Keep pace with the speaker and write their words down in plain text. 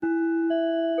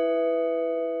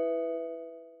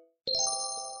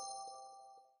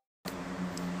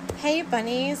Hey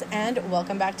bunnies, and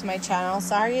welcome back to my channel.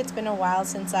 Sorry it's been a while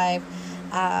since I've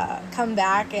come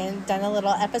back and done a little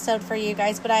episode for you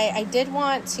guys, but I did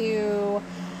want to,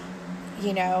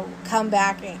 come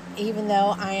back even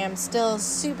though I am still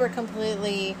super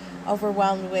completely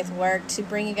overwhelmed with work to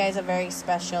bring you guys a very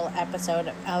special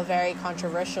episode, a very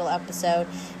controversial episode,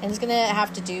 and it's going to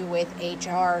have to do with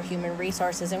HR, human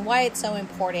resources, and why it's so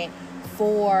important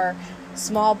for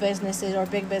small businesses or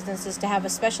big businesses to have a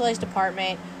specialized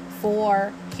department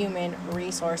for human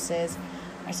resources.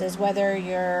 It says whether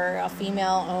you're a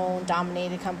female-owned,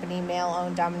 dominated company,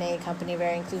 male-owned, dominated company,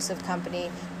 very inclusive company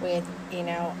with,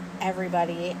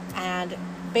 everybody. And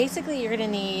basically you're going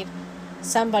to need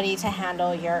somebody to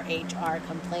handle your HR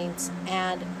complaints.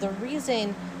 And the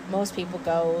reason most people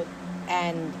go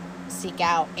and seek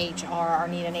out HR or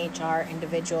need an HR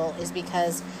individual is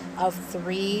because of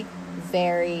three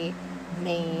very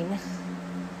main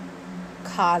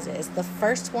causes. The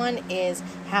first one is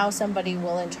how somebody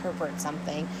will interpret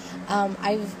something.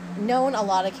 I've known a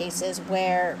lot of cases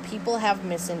where people have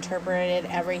misinterpreted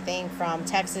everything from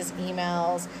texts,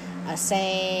 emails, a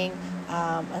saying,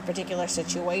 a particular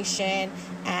situation,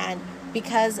 and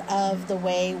because of the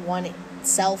way one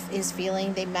self is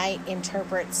feeling, they might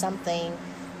interpret something,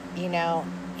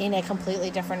 in a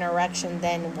completely different direction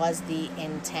than was the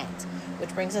intent.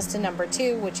 Which brings us to number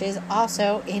 2, which is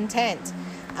also intent.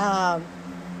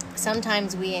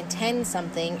 Sometimes we intend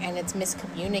something and it's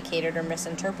miscommunicated or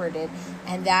misinterpreted,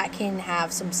 and that can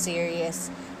have some serious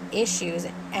issues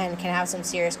and can have some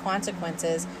serious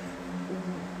consequences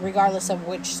regardless of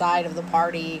which side of the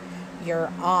party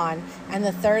you're on. And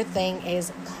the third thing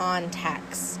is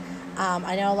context.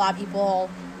 I know a lot of people,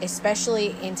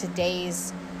 especially in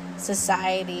today's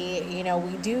society,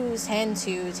 we do tend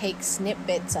to take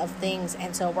snippets of things,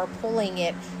 and so we're pulling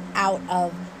it out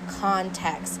of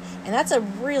context, and that's a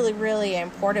really, really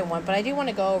important one. But I do want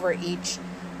to go over each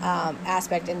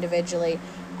aspect individually.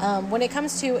 When it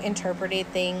comes to interpreting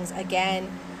things, again,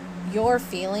 your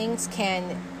feelings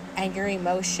and your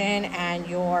emotion and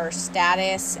your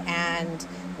status and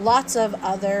lots of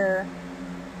other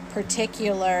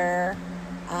particular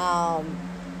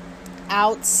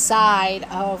outside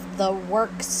of the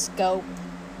work scope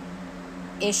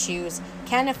issues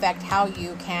can affect how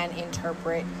you can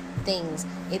interpret things.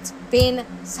 It's been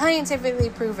scientifically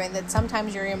proven that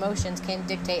sometimes your emotions can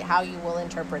dictate how you will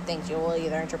interpret things. You will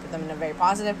either interpret them in a very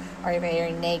positive or a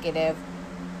very negative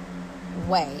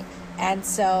way. And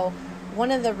so one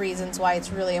of the reasons why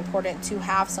it's really important to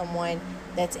have someone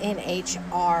that's in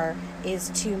HR is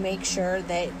to make sure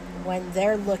that when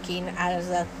they're looking as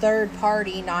a third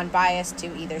party, non-biased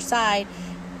to either side,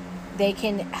 they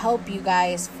can help you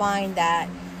guys find that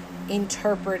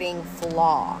interpreting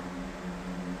flaw.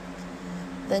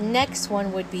 The next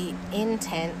one would be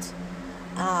intent,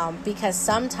 because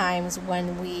sometimes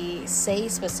when we say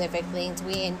specific things,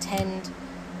 we intend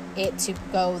it to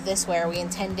go this way, or we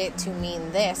intend it to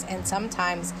mean this, and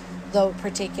sometimes the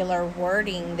particular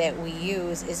wording that we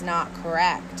use is not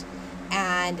correct.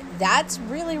 And that's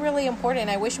really, really important.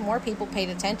 I wish more people paid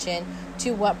attention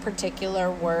to what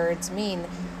particular words mean.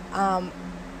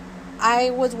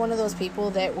 I was one of those people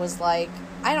that was like,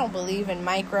 I don't believe in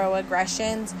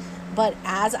microaggressions, but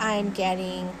as I'm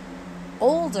getting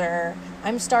older,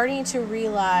 I'm starting to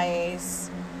realize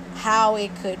how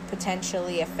it could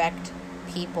potentially affect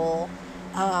people,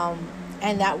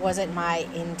 and that wasn't my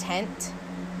intent.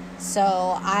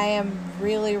 So I am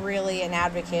really, really an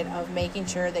advocate of making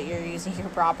sure that you're using your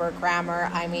proper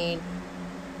grammar. I mean,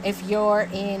 if you're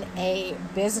in a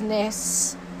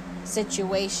business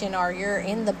situation or you're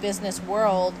in the business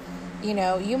world,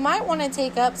 you might want to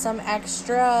take up some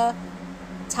extra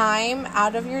time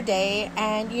out of your day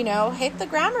and, hit the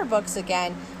grammar books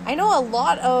again. I know a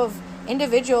lot of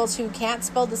individuals who can't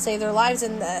spell to save their lives,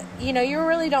 and you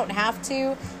really don't have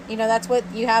to. That's what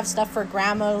you have stuff for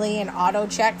Grammarly and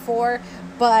AutoCheck for,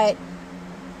 but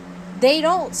they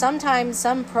don't. Sometimes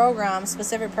some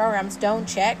specific programs don't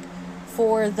check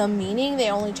for the meaning. They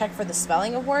only check for the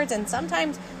spelling of words, and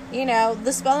sometimes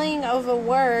the spelling of a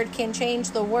word can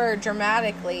change the word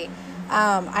dramatically.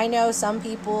 I know some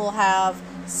people have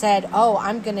said, oh,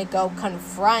 I'm going to go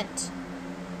confront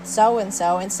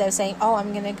so-and-so instead of saying, oh,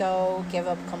 I'm going to go give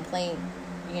a complaint,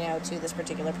 to this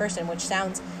particular person, which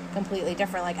sounds completely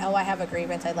different. Like, oh, I have a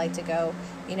grievance. I'd like to go,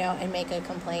 and make a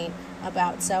complaint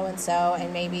about so-and-so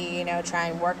and maybe, try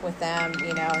and work with them,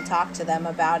 and talk to them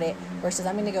about it, versus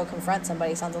I'm going to go confront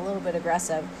somebody. Sounds a little bit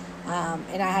aggressive.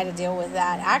 And I had to deal with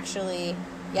that actually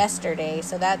yesterday.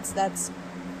 So that's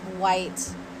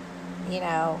quite,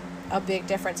 a big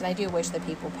difference. And I do wish that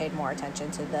people paid more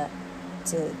attention to the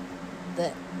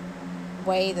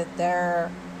way that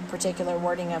their particular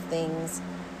wording of things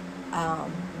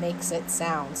makes it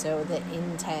sound. So the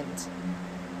intent.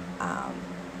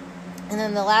 And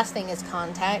then the last thing is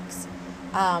context.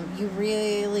 You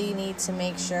really need to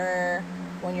make sure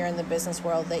when you're in the business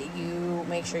world that you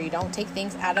make sure you don't take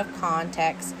things out of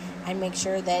context, and make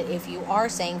sure that if you are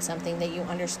saying something that you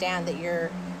understand that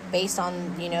you're based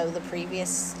on, the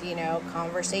previous,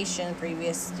 conversation,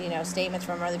 previous, statements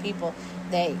from other people,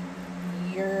 that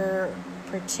your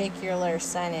particular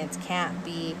sentence can't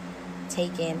be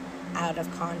taken out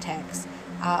of context.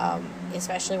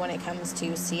 Especially when it comes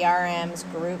to CRMs,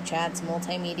 group chats,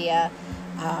 multimedia,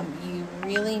 you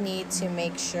really need to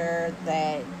make sure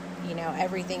that,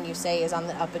 everything you say is on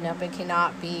the up and up and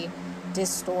cannot be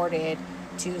distorted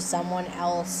to someone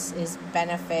else's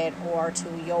benefit or to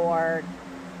your,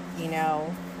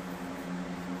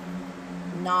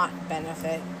 not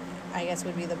benefit, I guess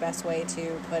would be the best way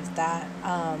to put that,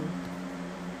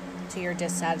 to your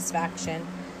dissatisfaction.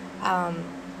 I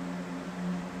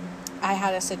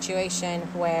had a situation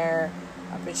where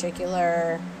a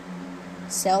particular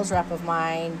sales rep of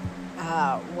mine,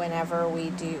 whenever we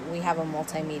have a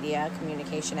multimedia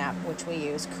communication app, which we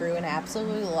use, Crew, and I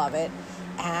absolutely love it.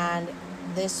 And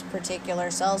this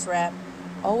particular sales rep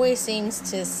always seems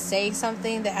to say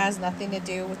something that has nothing to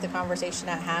do with the conversation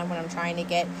at hand when I'm trying to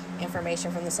get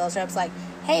information from the sales reps. Like,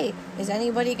 hey, is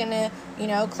anybody going to,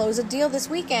 close a deal this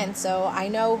weekend? So I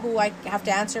know who I have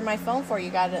to answer my phone for.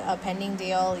 You got a pending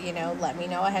deal, let me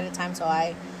know ahead of time so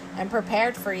I am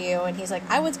prepared for you. And he's like,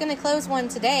 I was going to close one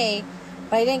today,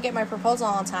 but I didn't get my proposal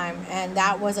on time. And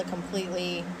that was a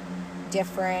completely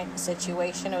different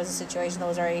situation. It was a situation that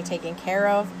was already taken care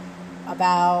of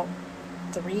about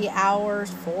 3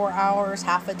 hours, 4 hours,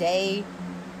 half a day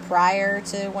prior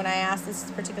to when I asked this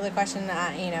particular question,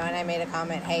 and I made a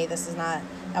comment, hey, that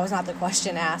was not the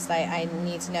question asked. I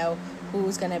need to know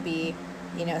who's going to be,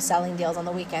 selling deals on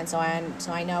the weekend, so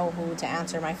I know who to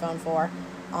answer my phone for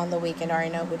on the weekend, or I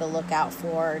know who to look out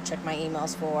for, check my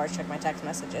emails for, check my text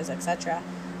messages, etc.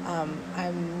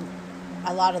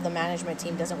 A lot of the management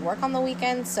team doesn't work on the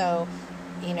weekend, so,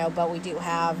 but we do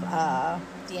have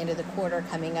the end of the quarter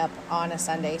coming up on a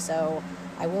Sunday, so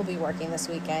I will be working this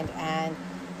weekend. And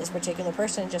this particular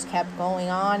person just kept going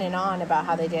on and on about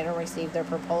how they didn't receive their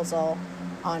proposal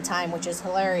on time, which is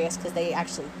hilarious because they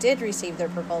actually did receive their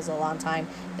proposal on time.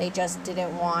 They just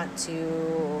didn't want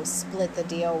to split the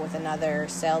deal with another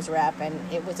sales rep, and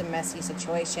it was a messy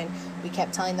situation. We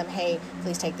kept telling them, hey,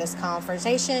 please take this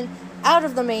conversation out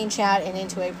of the main chat and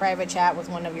into a private chat with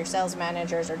one of your sales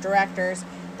managers or directors.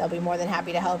 They'll be more than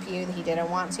happy to help you. He didn't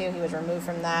want to. He was removed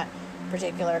from that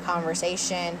particular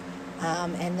conversation.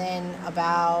 And then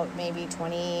about maybe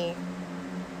 20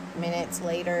 minutes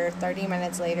later, 30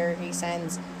 minutes later, he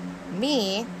sends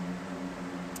me,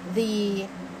 the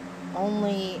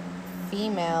only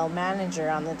female manager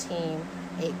on the team,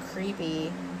 a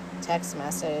creepy text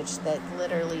message that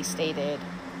literally stated,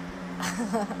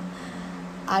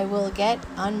 I will get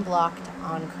unblocked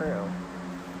on Crew.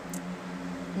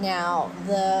 Now,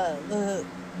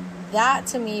 that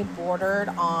to me bordered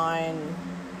on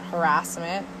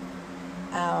harassment.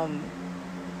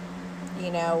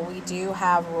 We do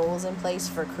have rules in place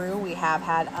for Crew. We have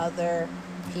had other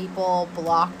people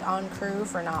blocked on Crew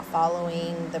for not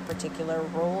following the particular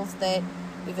rules that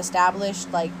we've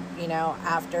established. Like,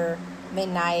 after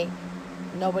midnight,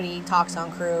 nobody talks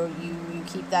on Crew. You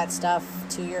keep that stuff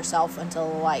to yourself until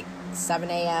like 7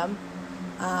 a.m.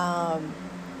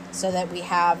 So that we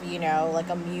have, like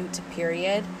a mute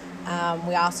period.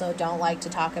 We also don't like to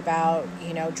talk about,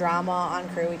 drama on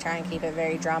Crew. We try and keep it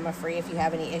very drama-free. If you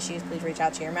have any issues, please reach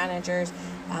out to your managers.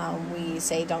 We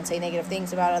don't say negative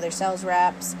things about other sales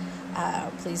reps.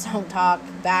 Please don't talk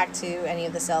back to any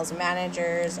of the sales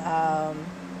managers.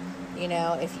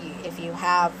 If you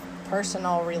have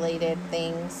personal related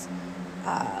things,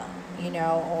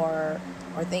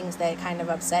 or things that kind of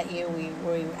upset you,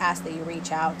 we ask that you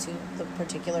reach out to the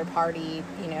particular party,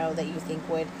 that you think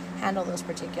would handle those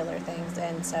particular things.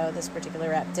 And so this particular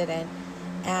rep didn't.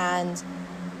 And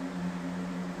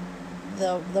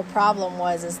the problem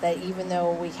is that even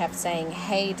though we kept saying,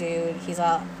 hey, dude, he's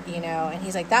all, and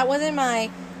he's like, that wasn't my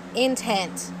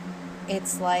intent.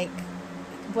 It's like,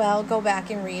 well, go back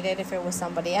and read it. If it was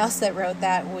somebody else that wrote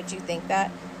that, would you think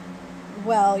that?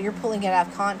 Well, you're pulling it out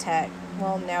of context.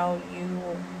 Well, no,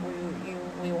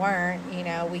 we weren't.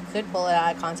 We could pull it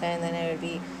out of context, and then it would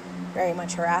be very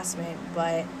much harassment.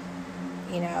 But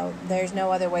there's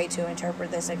no other way to interpret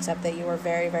this except that you were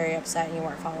very, very upset and you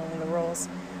weren't following the rules.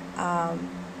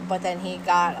 But then he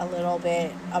got a little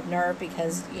bit of nerve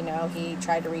because he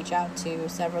tried to reach out to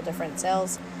several different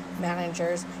sales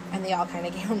managers, and they all kind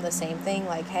of gave them the same thing,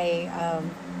 like, hey,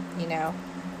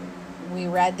 we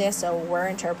read this, so we're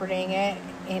interpreting it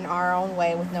in our own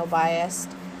way with no bias,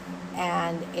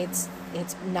 and it's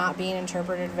not being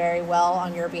interpreted very well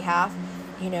on your behalf.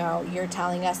 You're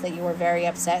telling us that you were very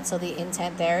upset, so the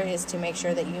intent there is to make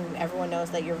sure that everyone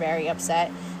knows that you're very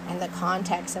upset, and the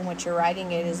context in which you're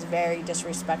writing it is very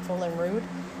disrespectful and rude.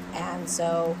 And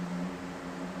so,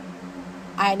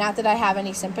 not that I have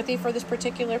any sympathy for this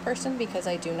particular person, because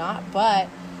I do not, but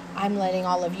I'm letting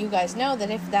all of you guys know that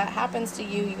if that happens to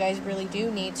you, you guys really do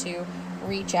need to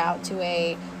reach out to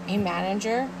a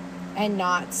manager and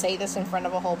not say this in front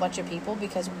of a whole bunch of people,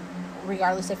 because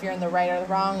regardless if you're in the right or the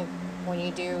wrong, when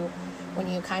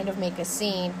you kind of make a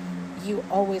scene, you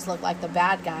always look like the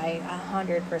bad guy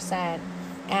 100%.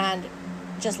 And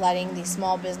just letting these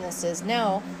small businesses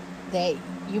know that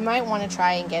you might want to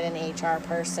try and get an HR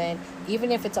person,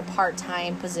 even if it's a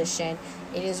part-time position.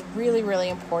 It is really, really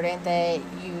important that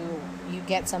you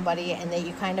get somebody and that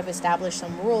you kind of establish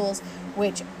some rules,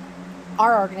 which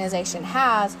our organization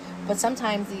has, but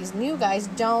sometimes these new guys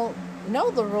don't know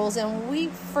the rules, and we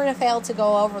fail to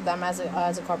go over them as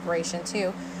a corporation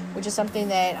too, which is something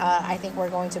that I think we're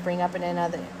going to bring up in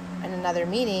another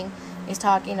meeting, is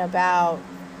talking about,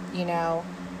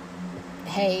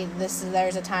 hey,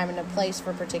 there's a time and a place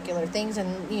for particular things,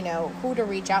 and who to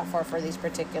reach out for these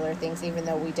particular things, even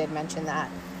though we did mention that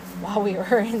while we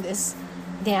were in this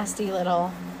nasty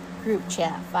little group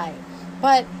chat fight.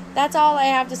 But that's all I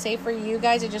have to say for you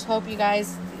guys. I just hope you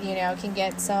guys can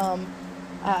get some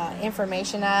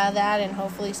information out of that, and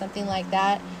hopefully something like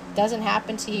that doesn't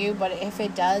happen to you. But if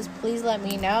it does, please let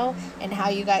me know and how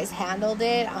you guys handled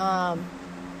it.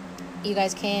 You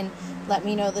guys can let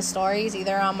me know the stories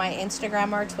either on my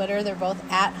Instagram or Twitter. They're both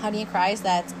at Honeykries.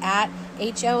 That's at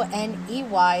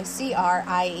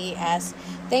HONEYCRIES.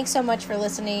 Thanks so much for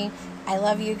listening. I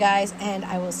love you guys, and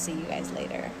I will see you guys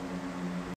later.